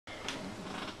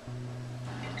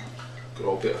Good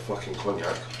old bit of fucking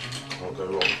cognac. Can't go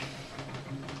wrong.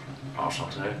 Arse on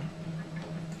today.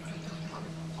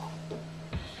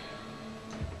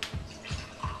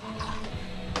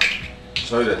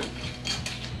 So then,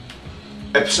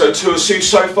 episode 2 of Sooth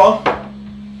so far.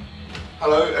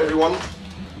 Hello everyone.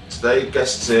 Today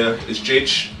guests here is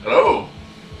Gij. Hello.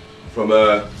 From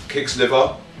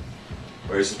KikZliver,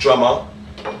 where he's the drummer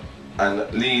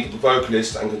and lead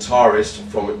vocalist and guitarist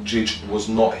from Gij was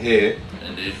not here.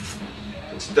 Indeed.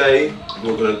 And today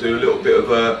we're going to do a little bit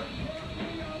of a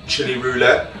chili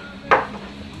roulette.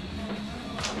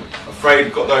 Afraid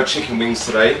we've got no chicken wings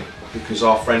today because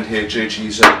our friend here, Gij,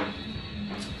 he's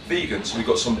vegan, so we've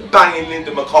got some banging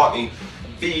Linda McCartney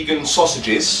vegan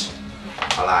sausages.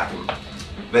 I like them.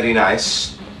 Very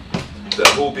nice. That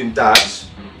have all been dabbed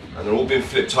and they're all been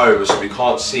flipped over so we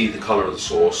can't see the colour of the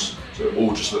sauce. So it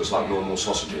all just looks like normal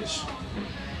sausages.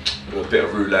 And a bit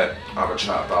of roulette, have a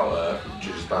chat about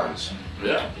Jij's bands.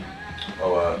 Yeah.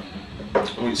 Oh,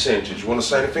 what are you saying, Gij? You want to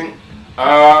say anything?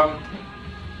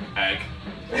 Egg.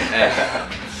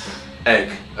 Egg.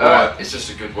 Egg. It's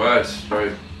just a good word. It's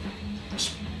very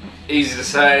easy to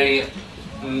say,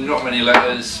 not many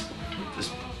letters.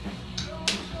 Just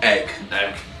egg.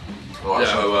 Egg. Alright,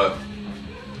 Yeah. so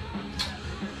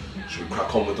should we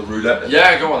crack on with the roulette then?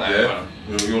 Yeah, go on then. Yeah.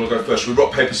 You want to go first? Should we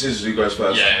rock, paper, scissors? Who goes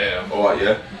first? Yeah. Alright,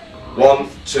 yeah. 1,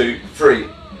 2, 3.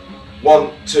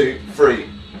 1, 2, 3.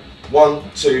 1,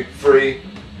 2, 3.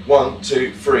 1,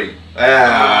 2, 3.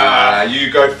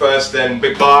 You go first then,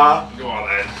 big bar. Go on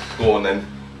then. Go on then.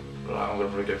 Right, I'm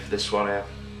gonna go for this one here.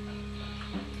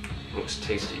 Looks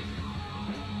tasty.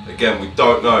 Again, we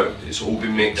don't know. It's all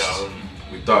been mixed.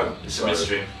 We don't. It's a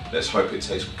mystery. Let's hope it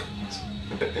tastes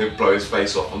good. He'll blow his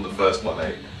face off on the first one,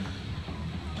 eh?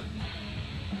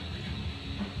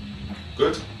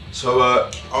 Good. So,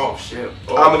 Oh shit.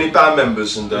 Oh. how many band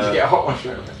members and? Did you get a hot one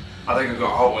straight away? I think I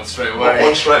got a hot one straight away.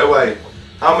 One straight away.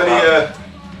 How many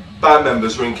band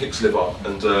members are in KikZliver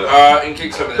and? In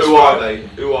KikZliver, who are they?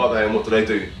 Who are they and what do they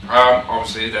do?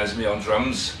 Obviously there's me on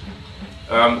drums.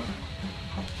 We've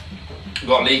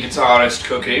got lead guitarist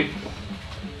Cookie.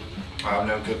 I've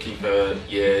known Cookie for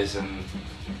years and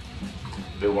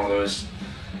been one of those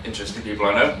interesting people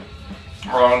I know.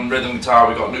 On rhythm guitar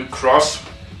we've got Luke Cross.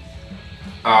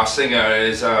 Our singer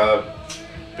is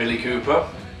Billy Cooper,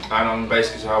 and on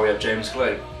bass guitar we have James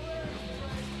Clay.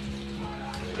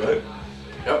 There you go.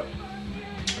 Yep.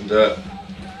 And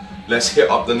let's hit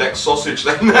up the next sausage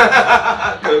then.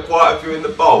 Got quite a few in the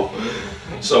bowl.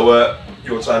 So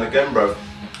your turn again, bro.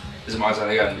 Is it my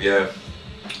turn again? Yeah.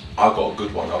 I've got a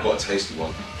good one. I've got a tasty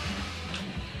one.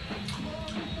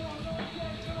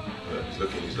 He's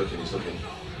looking. He's looking. He's looking.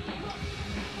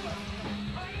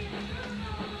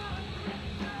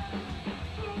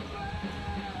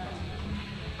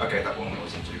 Okay, that one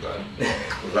wasn't too bad.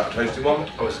 Was that a tasty one?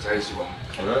 Oh, it's a tasty one.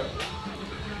 Okay.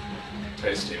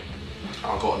 Tasty.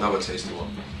 I've got another tasty one.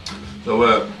 So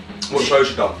what shows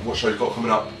you done? What show you got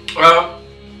coming up? Well,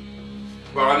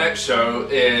 our next show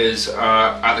is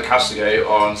at the Castigate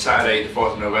on Saturday, the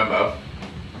 4th of November.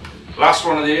 Last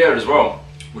one of the year as well.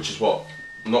 Which is what?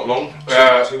 Not long?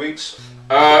 2 weeks?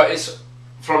 It's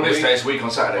from this week? day, it's a week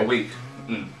on Saturday. A week?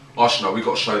 Mm. I should know, we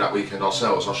got a show that weekend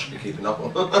ourselves, I should be keeping up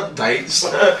on dates.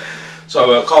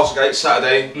 So Castlegate,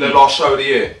 Saturday, the last show of the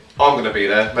year. I'm going to be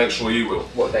there, make sure you will.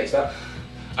 What date's that?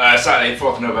 Saturday,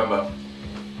 4th of November.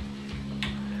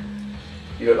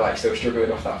 You look like still struggling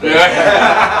off that.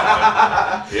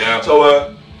 Yeah. Yeah.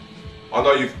 So I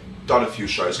know you've done a few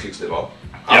shows, KikZliver.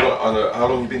 How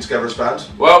long have you been together as a band?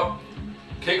 Well,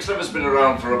 KikZliver's been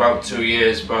around for about 2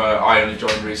 years, but I only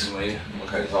joined recently.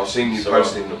 Okay, so I've seen you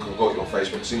posting, look, I've got you on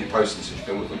Facebook, I've seen you posting since you've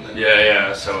been with them then.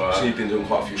 Yeah, so... I've seen you've been doing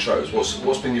quite a few shows.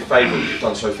 What's been your favourite you've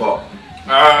done so far?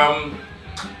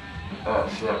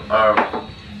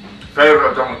 Favourite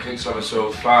I've done with KikZliver so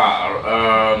far,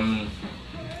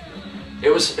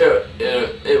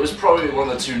 it was probably one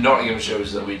of the 2 Nottingham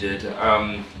shows that we did.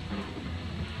 I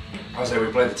say we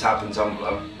played the Tap and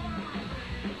Tumbler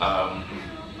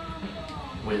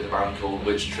with a band called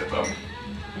Witch Tripper.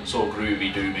 Sort of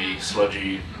groovy, doomy,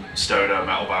 sludgy, stoner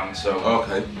metal band. So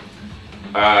okay.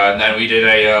 And then we did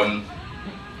a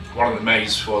one of the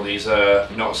maze for these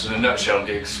Knots in a Nutshell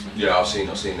gigs. Yeah, I've seen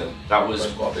them. That was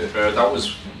quite a bit. That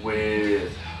was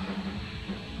with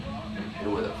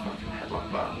who were the fucking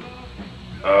headline band?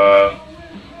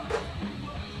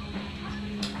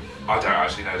 I don't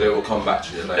actually know. It will come back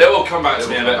to you later. It will come back to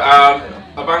me a bit.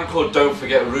 A band called Don't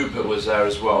Forget Rupert was there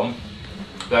as well.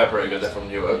 They're pretty good. They're from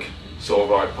Newark. Sort of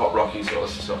like pop rocky sort of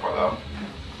stuff like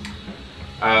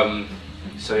that.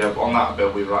 So yeah, on that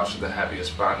bill we were actually the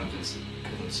heaviest band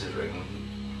considering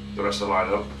the rest of the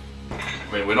lineup.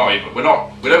 I mean, we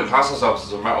don't class ourselves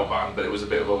as a metal band, but it was a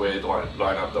bit of a weird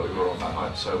lineup that we were on that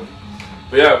night. So,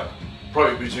 but yeah,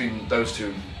 probably between those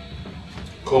two.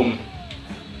 Cool.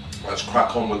 Let's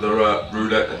crack on with the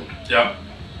roulette then. Yeah.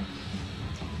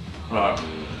 Right.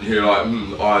 You're like,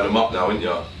 iron them up now, ain't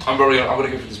you? I'm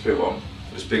gonna go for this big one.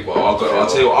 This big one. I'll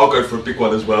tell you what, I'll go for a big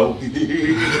one as well.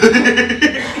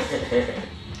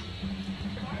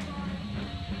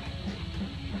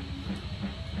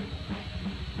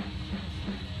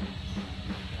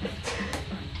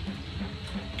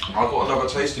 I've got another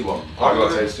tasty one. I've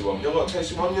got a tasty one. You've got a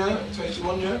tasty one, yeah? Tasty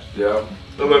one, yeah? Yeah.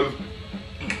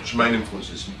 What's your main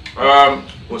influences?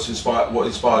 What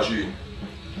inspires you?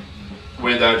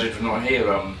 With Ginger Not Here,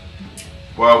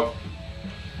 well,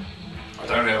 I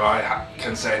don't know if I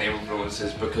can say any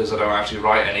influences because I don't actually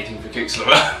write anything for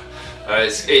KikZliver.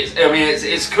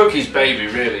 It's Cookie's baby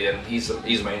really, and he's the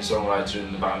main songwriter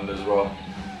in the band as well.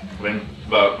 I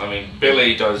mean,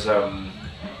 Billy does the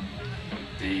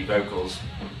vocals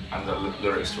and the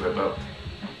lyrics to it, but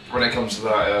when it comes to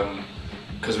that,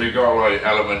 because we've got like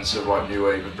elements of like new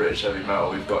wave and British heavy metal,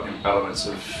 we've got elements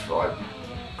of like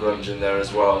grunge in there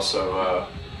as well. So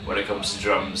when it comes to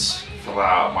drums, for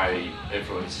that, my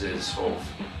influences sort of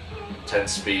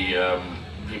tends to be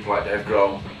people like Dave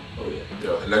Grohl. Oh yeah.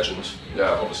 Yeah, legends.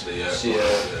 Yeah, obviously. Yeah. See,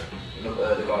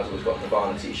 the guys always got the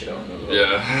Nirvana t-shirt on.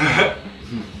 Yeah.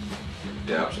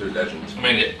 Yeah, absolute legends. I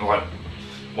mean, like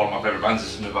one of my favourite bands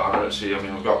is Nirvana. Actually, I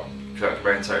mean, we've got Kurt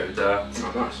Cobain tattooed there.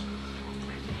 Oh, nice.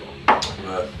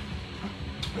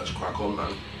 Let's crack on,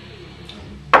 man.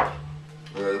 A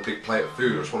big plate of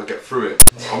food. I just want to get through it.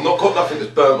 I've not got nothing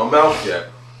that's burnt my mouth yet.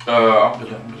 I'm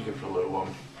gonna go for a little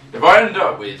one. If I end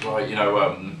up with like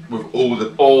With all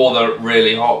the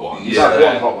really hot ones, You've had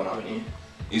one hot one, haven't you?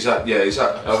 Is that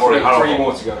I've already had three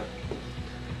more to go.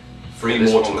 Three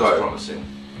more to go. Promising.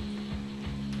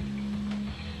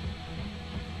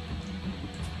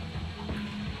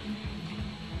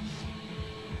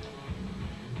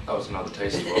 That was another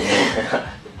tasty one.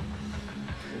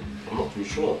 I'm not too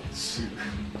sure.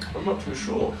 I'm not too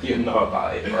sure. You know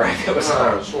about it, right?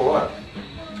 It's alright.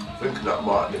 I'm thinking that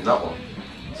might have been that one.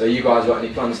 So you guys got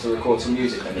any plans to record some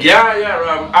music then?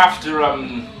 Yeah. After our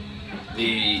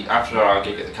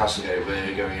gig at the Castlegate,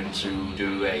 we're going to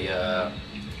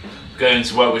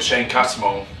work with Shane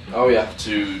Cattermole. Oh yeah.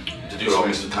 To do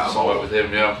Good some work with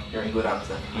him. Yeah. You're in good hands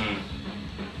then.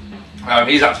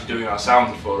 He's actually doing our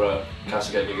sound for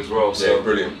Castlegate gig as well. So. Yeah,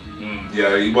 brilliant.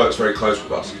 Yeah, he works very close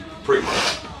with us. He's pretty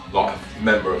much like a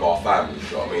member of our family. You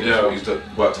know what I mean? Yeah. He's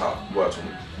worked on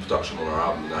production on our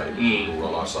album and that, all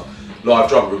our live stuff. Live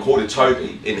drum, recorded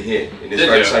Toby in here, in this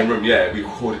very same room. Yeah, we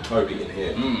recorded Toby in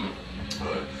here.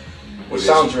 It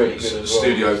sounds really good. It's a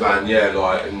studio van, yeah,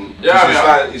 like, and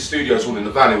his studio's all in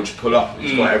the van. He'll just pull up. And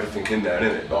he's got everything in there,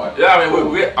 isn't it? Like, yeah, I mean,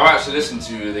 I've actually listened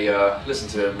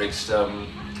to mixed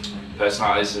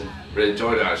personalities and really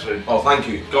enjoyed it actually. Oh, thank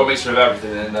you. Got a mixture of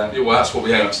everything in there. Yeah, well, that's what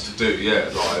we aim to do. Yeah,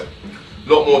 like. A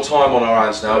lot more time on our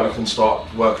hands now. We can start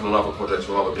working on other projects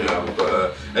with other people.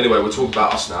 But anyway, we're talking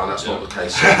about us now, and that's not the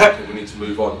case. So I think we need to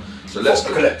move on. So let's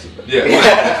the collective. Yeah, the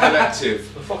collective.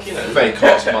 The fuck you know. Fake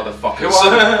ass motherfuckers. Who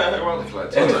are the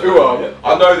collective? Who are you?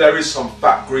 I know there is some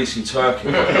fat, greasy turkey.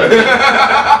 The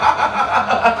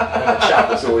chap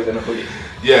that's always in a hoodie.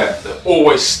 Yeah, that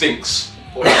always stinks.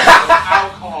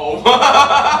 Alcohol.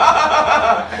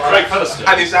 Craig Featherstone.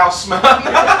 And his house man.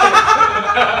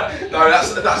 No,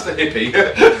 that's the hippie.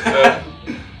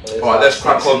 Right, let's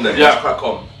crack on then. Yeah. Let's crack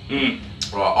on. Right,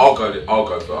 I'll go for it. I'll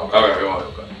go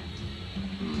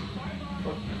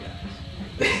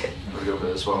for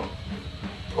this one.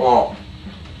 Oh.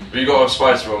 But you got a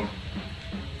spicy one.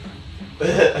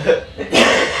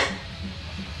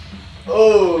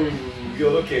 Oh,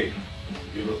 you're lucky.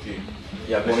 You're lucky.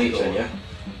 Yeah, one each then, yeah?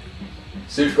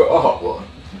 Sooth got a hot one.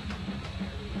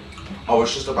 I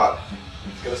was just about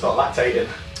It's gonna start lactating.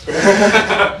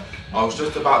 I was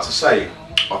just about to say,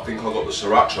 I think I got the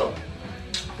sriracha,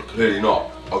 but clearly not.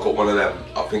 I got one of them.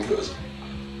 I think it was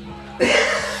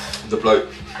the blow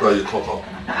your cock off.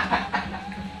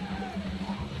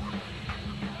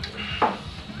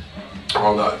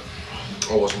 Oh no,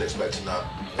 I wasn't expecting that.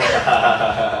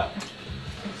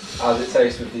 How does it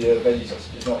taste with the veggie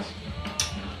sausage? It's nice.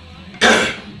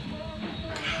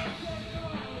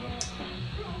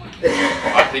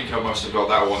 I think I must have got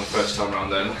that one the first time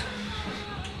round then.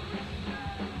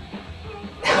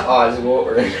 Eyes are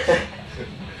watering.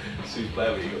 Sweet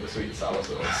flavour, you got the sweet and sour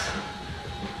sauce.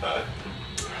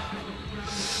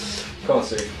 Come on,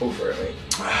 Sooth, pull for it, mate.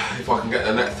 If I can get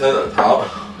the next third out.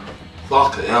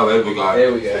 Fuck it, yeah, there we go.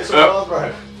 Here we go. It's hard,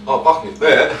 bro. Oh, fucking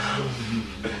there.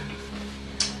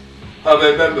 How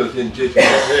many members in Jigs are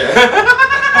not here?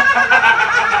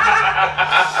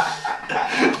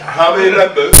 How many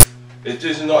members in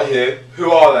Jigs are not here?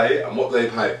 Who are they and what do they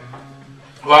pay?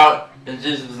 Well,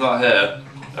 Jesus is not here.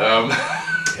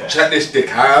 Check this dick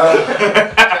out. Check this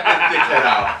dickhead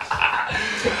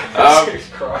out. He's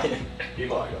crying. You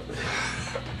might have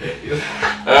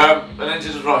got And then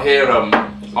Jesus is not here.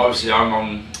 Obviously, I'm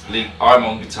on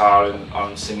guitar and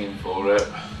I'm singing for it.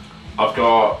 I've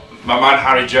got my man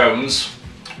Harry Jones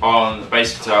on the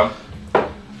bass guitar,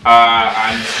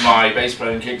 and my bass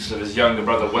player and KikZliver's younger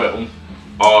brother Will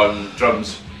on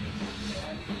drums.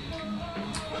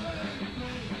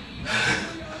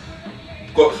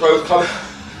 Got shows coming.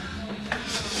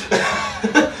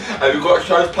 Have you got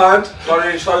shows planned? Done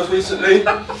any shows recently?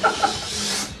 Got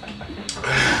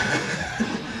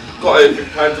anything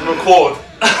planned to record?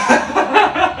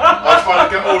 I'm trying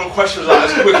to get all the questions out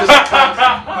as quick as I can.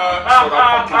 So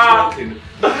I'm fucking talking.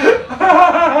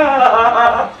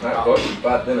 That got you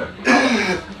bad, didn't it?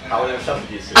 How many shots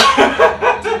did you see?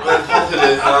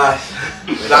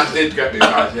 That did get me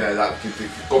bad, yeah, that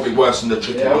got me worse than the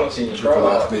triple. Yeah, I've not seen you cry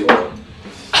like that before.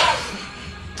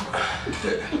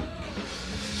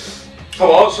 Come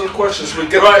on, answer the questions so we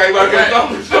get Right, the game over okay, and done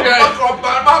with. okay. Oh my God,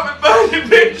 man, burning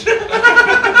bitch.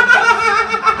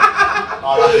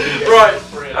 Right.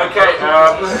 Okay.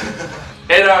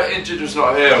 In Ginger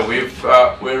not here.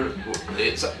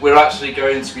 We're actually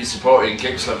going to be supporting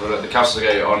KikZliver at the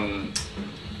Castlegate on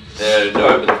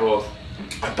November the 4th.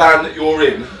 A band that you're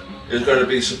in is going to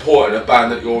be supporting a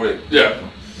band that you're in. Yeah.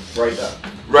 Rate that.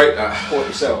 Rate that. Support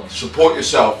yourself. Support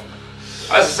yourself.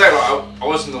 As I say, like, I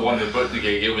wasn't the one that booked the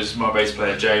gig. It was my bass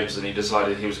player James, and he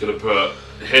decided he was going to put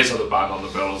his other band on the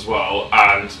bill as well,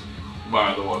 and my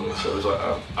other one. So it was like,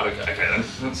 oh, okay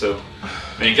then. So I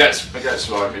mean, it gets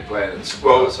to like me playing and stuff.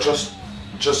 Well, so.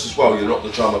 just as well, you're not the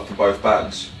drummer for both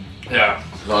bands. Yeah.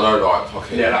 I know, like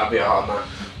fucking. Yeah, that'd be a hard man.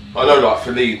 I know, like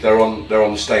for Lead, they're on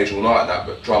the stage all night and that,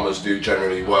 but drummers do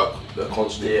generally work. They're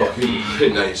constantly fucking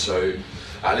hitting they. So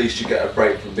at least you get a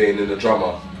break from being in the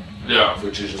drummer. Yeah.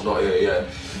 Which is just not here. Yeah.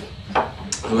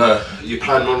 You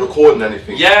planning on recording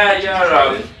anything?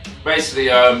 Yeah. Basically,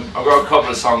 I've got a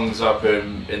couple of songs up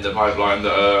in the pipeline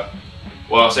that are,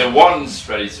 well, I'll say one's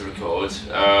ready to record.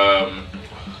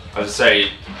 I'd say,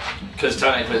 because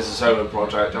technically it's a solo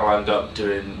project, I'll end up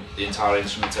doing the entire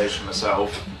instrumentation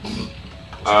myself.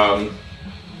 But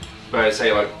I'd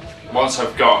say like once they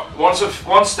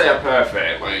are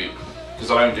perfect, like because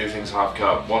I don't do things half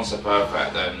cut. Once they're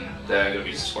perfect, then they're going to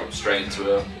be just like straight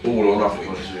into a all or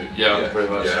nothing. Yeah, pretty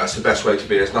much. Yeah, that's the best way to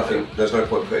be. There's no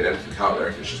point putting anything out there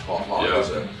if it's just half-hearted, is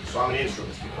it? So how many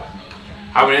instruments do you play?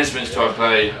 How many instruments do I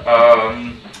play?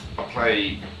 I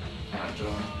play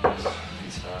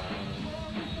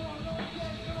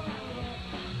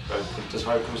does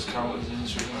vocals count as an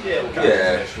instrument? Yeah, we'll count Yeah.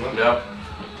 as an instrument. Yeah.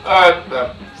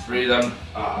 About 3 then.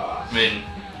 I mean,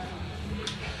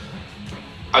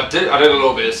 I did a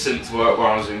little bit of synth work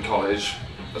while I was in college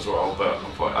as well, but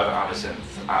unfortunately I don't have a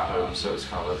synth at home, so it's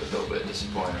kind of a little bit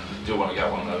disappointing. I do want to get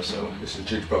one though, so. Listen,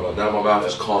 Jigs brother, now my mouth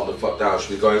has calmed the fuck down.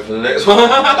 Should we go for the next one?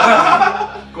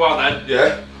 Go on then.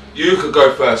 Yeah? You could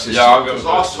go first this Yeah, time. I'll go Because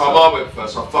first. last time I went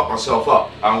first, I fucked myself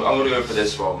up. I'm going to go for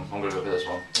this one. I'm going to go for this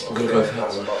one. I'm going to go for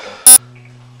that one.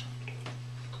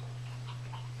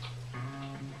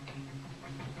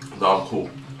 No,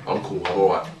 I'm cool. I'm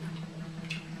alright.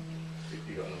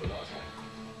 You got another last one.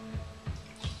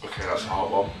 Okay, that's a hard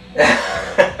one.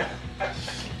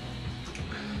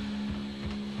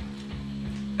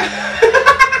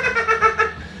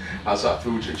 How's that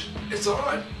feel, Jigs? It's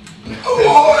alright.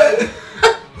 Alright!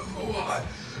 Alright.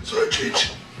 So,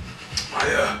 Jigs,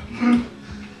 I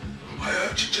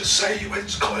heard you just say you went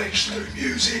to college to do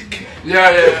music.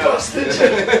 Yeah.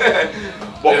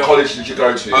 What college did you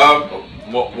go to?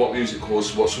 What music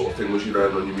course, what sort of thing was you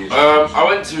learning on your music course? I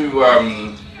went to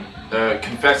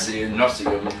Confetti in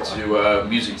Nottingham to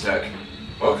music tech.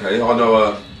 Okay, I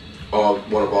know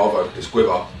one of our vocalists,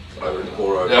 Squiver, over in the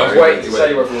Poro. I was waiting to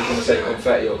say whether we were going to say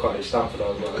confetti or Cottage Stamford. I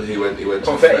was like, He went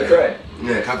confetti credit.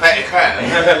 Yeah, confetti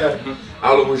credit.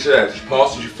 How long was you there? Did you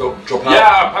pass? Did you drop out? Yeah,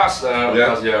 I passed there.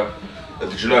 Yeah. And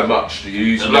did you learn much? Did you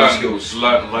use I those skills?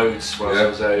 learned loads while I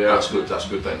was there, yeah. That's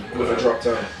good then. With a drop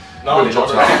down. No, Really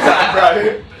dropped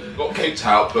out. Got kicked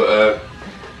out, but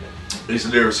he's a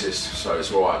lyricist, so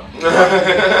it's alright.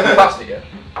 Passed it yet?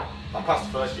 I passed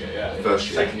the first year, yeah. First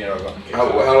year. Second year I got kicked How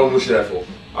out. long was you there for?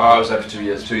 I was there for 2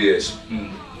 years. 2 years.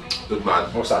 Mm. Good man.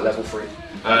 What's that, level 3?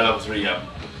 Level 3, yeah.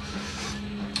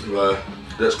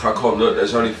 Let's crack on. Look,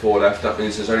 there's only 4 left. That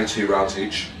means there's only 2 rounds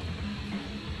each.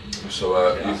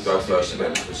 So you can go first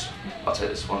again because I'll take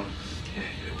this one. yeah,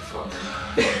 you fuck.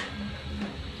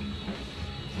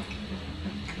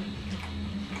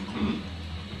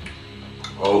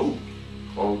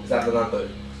 the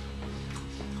Nando's?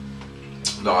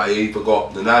 No, I either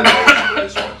got the Nando's or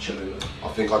this one. Cholula. I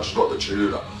think I just got the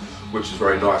Cholula, which is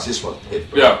very nice. This one's hit,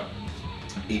 bro. Yeah.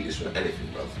 Eat this with anything,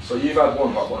 bro. So you've had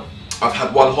one hot one? I've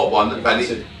had one hot one, You've had and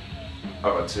two?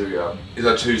 I've had 2, yeah. Is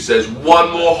that two? So there's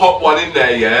one more hot one in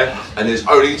there, yeah, and there's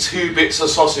only 2 bits of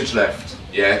sausage left.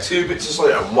 Yeah, 2 bits of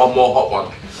sausage and one more hot one.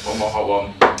 One more hot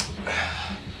one.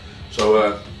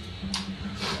 So,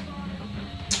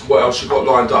 what else you got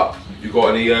lined up? You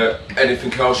got any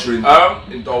anything else you're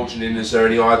indulging in? Is there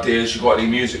any ideas? You got any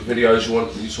music videos you're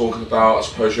talking about? I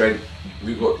suppose you're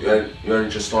only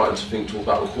just starting to talk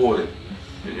about recording.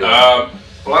 Well,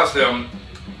 actually,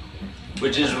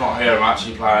 which is not here. I'm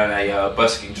actually planning a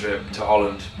busking trip to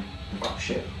Holland. Oh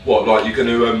shit. What, like you're going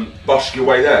to busk your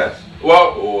way there?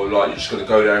 Well, or like you're just going to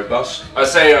go there and busk? I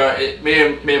say me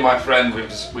and my friend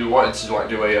we wanted to like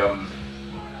do a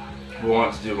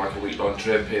like a week-long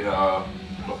trip in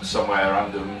somewhere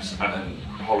random, and then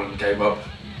Holland came up.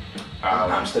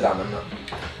 Amsterdam and that.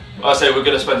 I say we're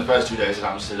going to spend the first 2 days in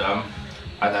Amsterdam,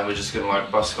 and then we're just going to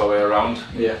like busk our way around.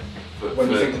 Yeah. When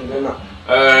are you thinking of doing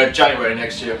that? January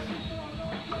next year.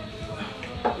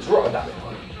 It's Rotterdam in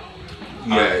Holland.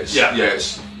 Yeah,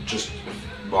 it's just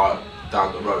right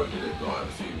down the road, isn't it? Like a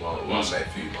few miles. Well, I say a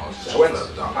few miles. It's I went further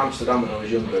to down. Amsterdam when I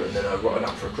was younger, and then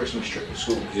Rotterdam for a Christmas trip at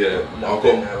school. Yeah, And I've I've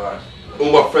been got there, right?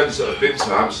 all my friends that have been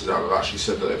to Amsterdam have actually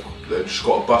said that they've just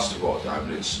got a bus to Rotterdam,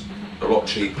 and it's a lot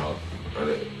cheaper, and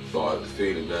like the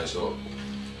feeling there's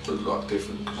like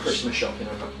different. 'Cause Christmas shopping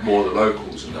and that. more the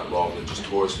locals and that rather than just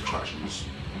tourist attractions.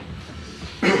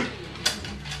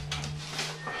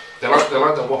 They like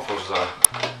the waffles there.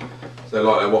 They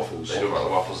like their waffles. They do like the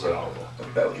waffles there. The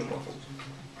Belgian waffles.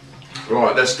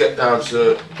 Right, let's get down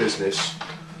to business.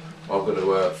 I'm going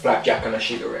to Blackjack and a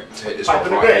cigarette. take this Pipe off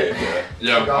and a right grape. here.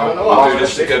 Yeah. Cigar and a We'll waffle. do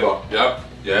this together. Yeah.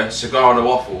 Yeah, cigar and a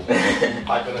waffle.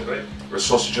 Pipe and a grape. A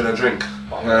sausage and a drink.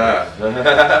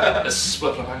 A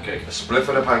split and a pancake. A spliff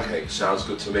and a pancake. Sounds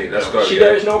good to me. Let's go. She Yeah.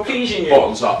 there is no peas in you.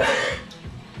 Bottoms up.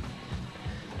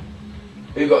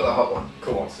 Who got the hot one?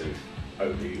 Come on, Sooth.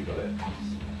 Hopefully you got it.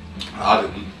 I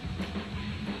didn't.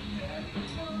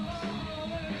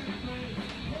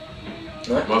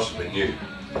 No? Must have been you.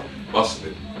 Must have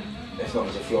been. If not,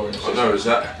 there's a flaw in the I system. know, is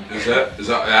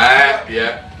that,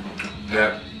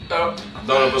 yeah. Oh.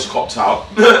 None of us copped out.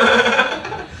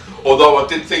 Although I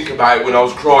did think about it when I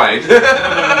was crying.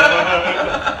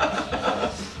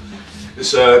 It's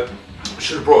should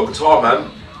have brought a guitar,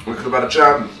 man. We could have had a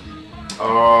jam.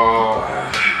 Oh.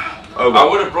 Oh, I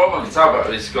would have brought my guitar,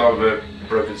 but it's got a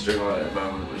broken string on it at the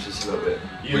moment, which is a little bit.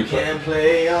 You can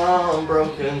play on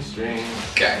broken strings.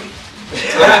 okay.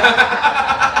 It's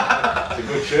a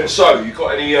good tune. So, you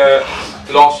got any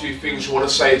last few things you want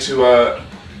to say to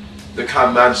the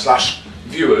camman /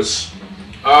 viewers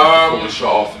before we shut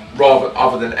off, rather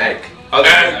other than egg? Other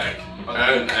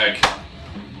than egg.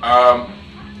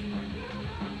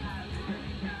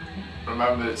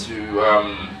 Remember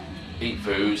to eat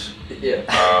food. Yeah.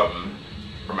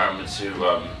 Remember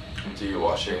to do your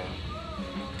washing.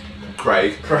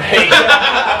 Craig. Great.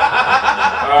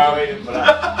 Waiting for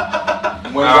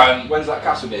that. When's that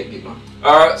Castlegate gig, man?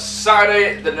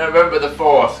 Saturday, November the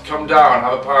 4th. Come down,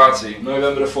 have a party.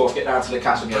 November the 4th, get down to the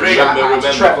Castlegate.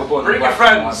 Remember. Trevor Bunn, Bring your Black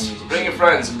friends. Music Bring your Scene.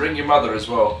 friends and bring your mother as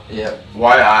well. Yeah.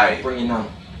 Why I Bring your nan.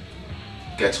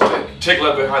 get on it.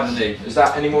 Tickler behind the knee. Is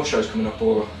that any more shows coming up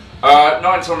or?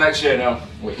 Not until next year now.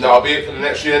 No, I'll be it for the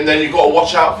next year, and then you've got to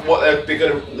watch out for what they're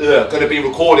going to be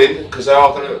recording, because they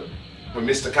are going to. With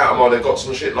Mr. Catamon, they've got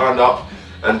some shit lined up,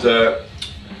 and So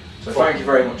thank you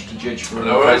very much to Judge for.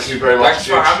 No worries. thank you very much, Thanks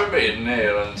for Judge. having me in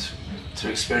here and to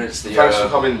experience the. Thanks for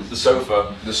coming. The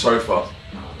sofa. The sofa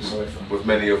Sorry for. with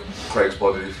many of Craig's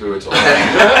bodily fluids on. And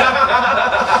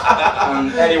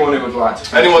anyone who would like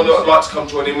to. Anyone that would like to come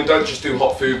join in, we don't just do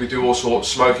hot food, we do all sorts,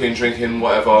 smoking, drinking,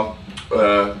 whatever.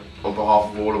 On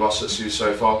behalf of all of us at Sooth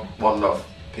so far, one love,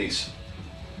 peace.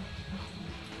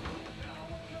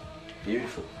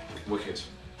 Beautiful. Wicked.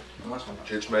 Nice one.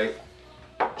 Judge, mate.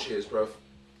 Cheers, bro.